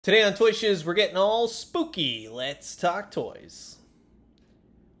Today on Toy Shiz, we're getting all spooky. Let's talk toys.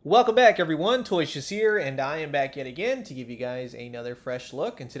 Welcome back, everyone. Toy Shiz here, and I am back yet again to give you guys another fresh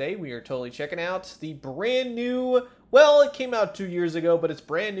look. And today we are totally checking out the brand new, well, it came out 2 years ago, but it's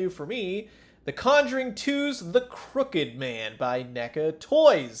brand new for me, the Conjuring 2's The Crooked Man by NECA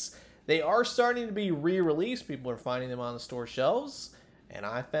Toys. They are starting to be re-released. People are finding them on the store shelves. And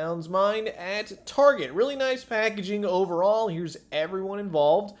I found mine at Target. Really nice packaging overall. Here's everyone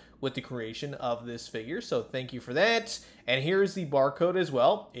involved with the creation of this figure, so thank you for that. And here's the barcode as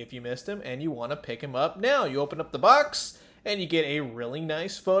well, if you missed him and you want to pick him up now. You open up the box, and you get a really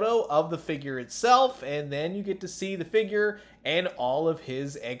nice photo of the figure itself, and then you get to see the figure and all of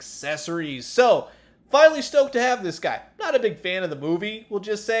his accessories. So, finally stoked to have this guy. Not a big fan of the movie, we'll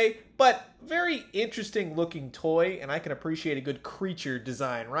just say, but very interesting looking toy, and I can appreciate a good creature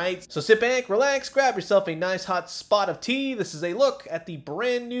design, right? So sit back, relax, grab yourself a nice hot spot of tea. This is a look at the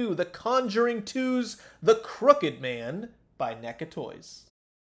brand new The Conjuring 2's The Crooked Man by NECA Toys.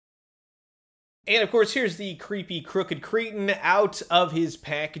 And of course, here's the creepy crooked cretin out of his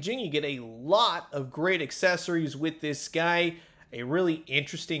packaging. You get a lot of great accessories with this guy. A really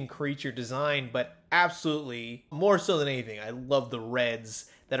interesting creature design, but absolutely, more so than anything, I love the reds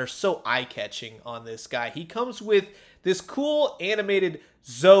that are so eye-catching on this guy. He comes with this cool animated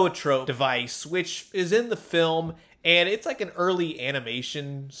zoetrope device, which is in the film, and it's like an early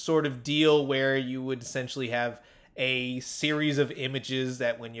animation sort of deal where you would essentially have a series of images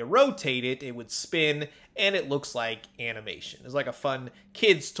that when you rotate it, it would spin, and it looks like animation. It's like a fun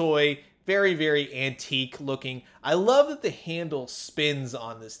kid's toy. Very, very antique looking. I love that the handle spins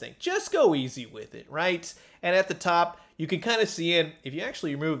on this thing. Just go easy with it, right? And at the top, you can kind of see in, if you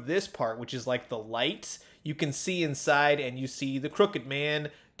actually remove this part, which is like the light, you can see inside and you see the crooked man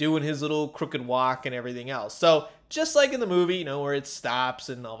doing his little crooked walk and everything else. So just like in the movie, you know, where it stops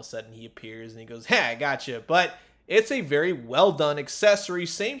and all of a sudden he appears and he goes, "Hey, I gotcha." But it's a very well done accessory.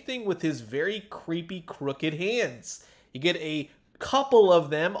 Same thing with his very creepy crooked hands. You get a couple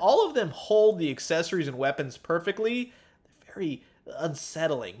of them. All of them hold the accessories and weapons perfectly. They're very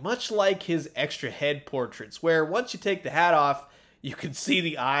unsettling, much like his extra head portraits, where once you take the hat off, you can see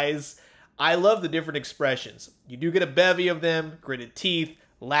the eyes. I love the different expressions. You do get a bevy of them, gritted teeth,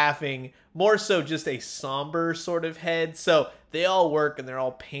 laughing, more so just a somber sort of head. So they all work and they're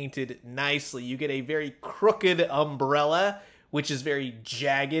all painted nicely. You get a very crooked umbrella, which is very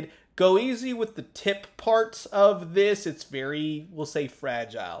jagged. Go easy with the tip part of this. It's very, we'll say,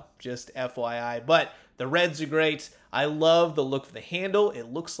 fragile, just FYI. But the reds are great. I love the look of the handle.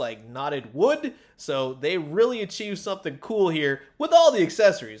 It looks like knotted wood. So they really achieved something cool here with all the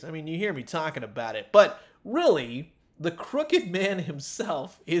accessories. I mean, you hear me talking about it. But really, the Crooked Man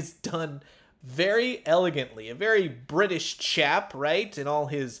himself is done very elegantly. A very British chap, right? In all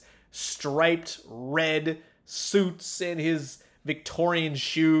his striped red suits and his Victorian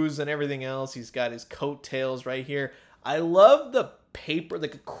shoes and everything else. He's got his coattails right here. I love the paper, the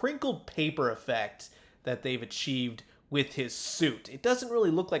crinkled paper effect that they've achieved with his suit. It doesn't really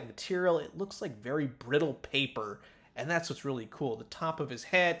look like material. It looks like very brittle paper, and that's what's really cool. The top of his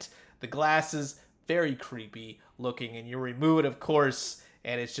hat, the glasses, very creepy looking, and you remove it, of course,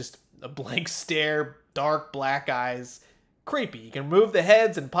 and it's just a blank stare, dark black eyes. Creepy. You can remove the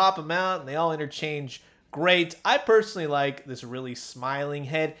heads and pop them out, and they all interchange. Great. I personally like this really smiling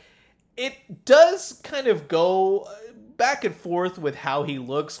head. It does kind of go back and forth with how he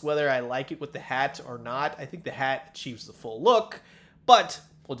looks, whether I like it with the hat or not. I think the hat achieves the full look, but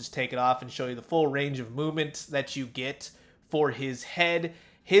we'll just take it off and show you the full range of movement that you get for his head.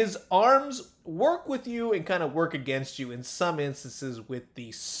 His arms work with you and kind of work against you in some instances with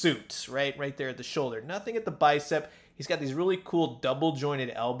the suit, right there at the shoulder. Nothing at the bicep. He's got these really cool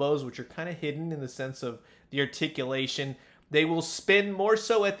double-jointed elbows, which are kind of hidden in the sense of the articulation. They will spin more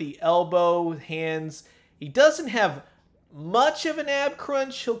so at the elbow, hands. He doesn't have much of an ab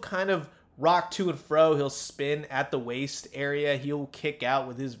crunch. He'll kind of rock to and fro. He'll spin at the waist area. He'll kick out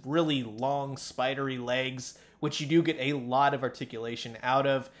with his really long, spidery legs, which you do get a lot of articulation out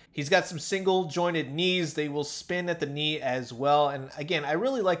of. He's got some single-jointed knees. They will spin at the knee as well. And again, I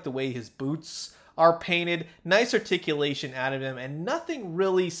really like the way his boots are painted. Nice articulation out of him, and nothing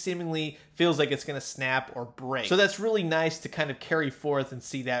really seemingly feels like it's going to snap or break. So that's really nice to kind of carry forth and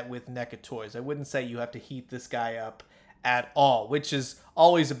see that with NECA Toys. I wouldn't say you have to heat this guy up at all, which is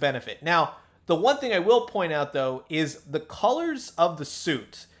always a benefit. Now, the one thing I will point out, though, is the colors of the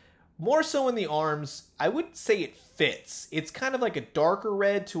suit. More so in the arms, I wouldn't say it fits. It's kind of like a darker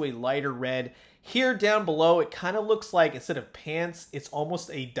red to a lighter red. Here down below, it kind of looks like, instead of pants, it's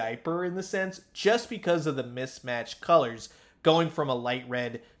almost a diaper in the sense, just because of the mismatched colors going from a light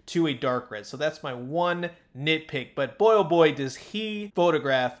red to a dark red. So that's my one nitpick. But boy, oh boy, does he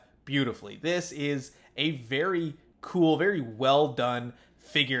photograph beautifully. This is a very cool, very well done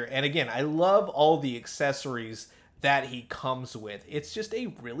figure. And again, I love all the accessories that he comes with. It's just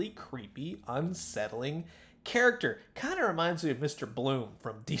a really creepy, unsettling character. Kind of reminds me of Mr. Bloom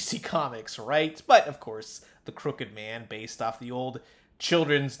from DC Comics, right? But of course, the Crooked Man, based off the old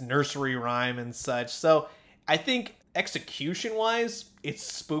children's nursery rhyme and such. So I think execution-wise, it's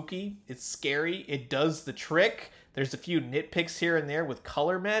spooky, it's scary, it does the trick. There's a few nitpicks here and there with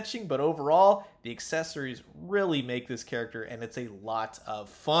color matching, but overall, the accessories really make this character, and it's a lot of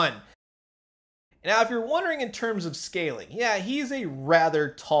fun. Now, if you're wondering in terms of scaling, yeah, he's a rather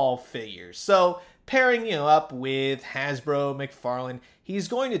tall figure. So pairing up with Hasbro, McFarlane, he's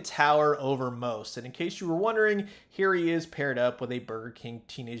going to tower over most. And in case you were wondering, here he is paired up with a Burger King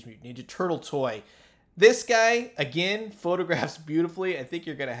Teenage Mutant Ninja Turtle toy. This guy, again, photographs beautifully. I think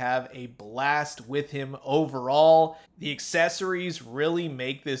you're going to have a blast with him overall. The accessories really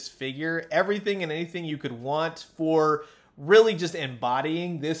make this figure everything and anything you could want for really just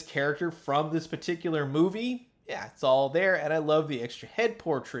embodying this character from this particular movie. Yeah, it's all there, and I love the extra head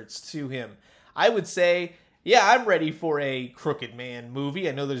portraits to him. I would say, yeah, I'm ready for a Crooked Man movie.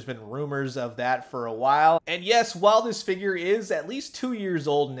 I know there's been rumors of that for a while. And yes, while this figure is at least 2 years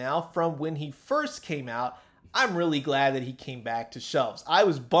old now from when he first came out, I'm really glad that he came back to shelves. I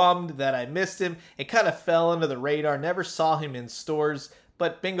was bummed that I missed him. It kind of fell under the radar. Never saw him in stores.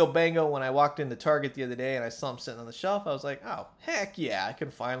 But bingo bango, when I walked into Target the other day and I saw him sitting on the shelf, I was like, oh, heck yeah, I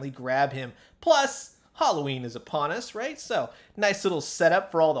can finally grab him. Plus, Halloween is upon us, right? So, nice little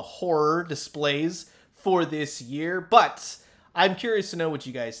setup for all the horror displays for this year. But I'm curious to know what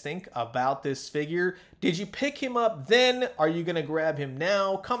you guys think about this figure. Did you pick him up then? Are you going to grab him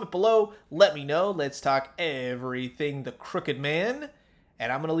now? Comment below. Let me know. Let's talk everything the Crooked Man.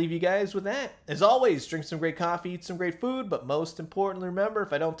 And I'm going to leave you guys with that. As always, drink some great coffee, eat some great food, but most importantly, remember,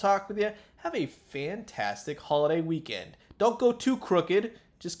 if I don't talk with you, have a fantastic holiday weekend. Don't go too crooked.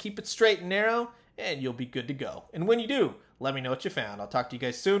 Just keep it straight and narrow, and you'll be good to go. And when you do, let me know what you found. I'll talk to you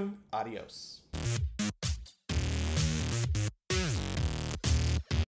guys soon. Adios.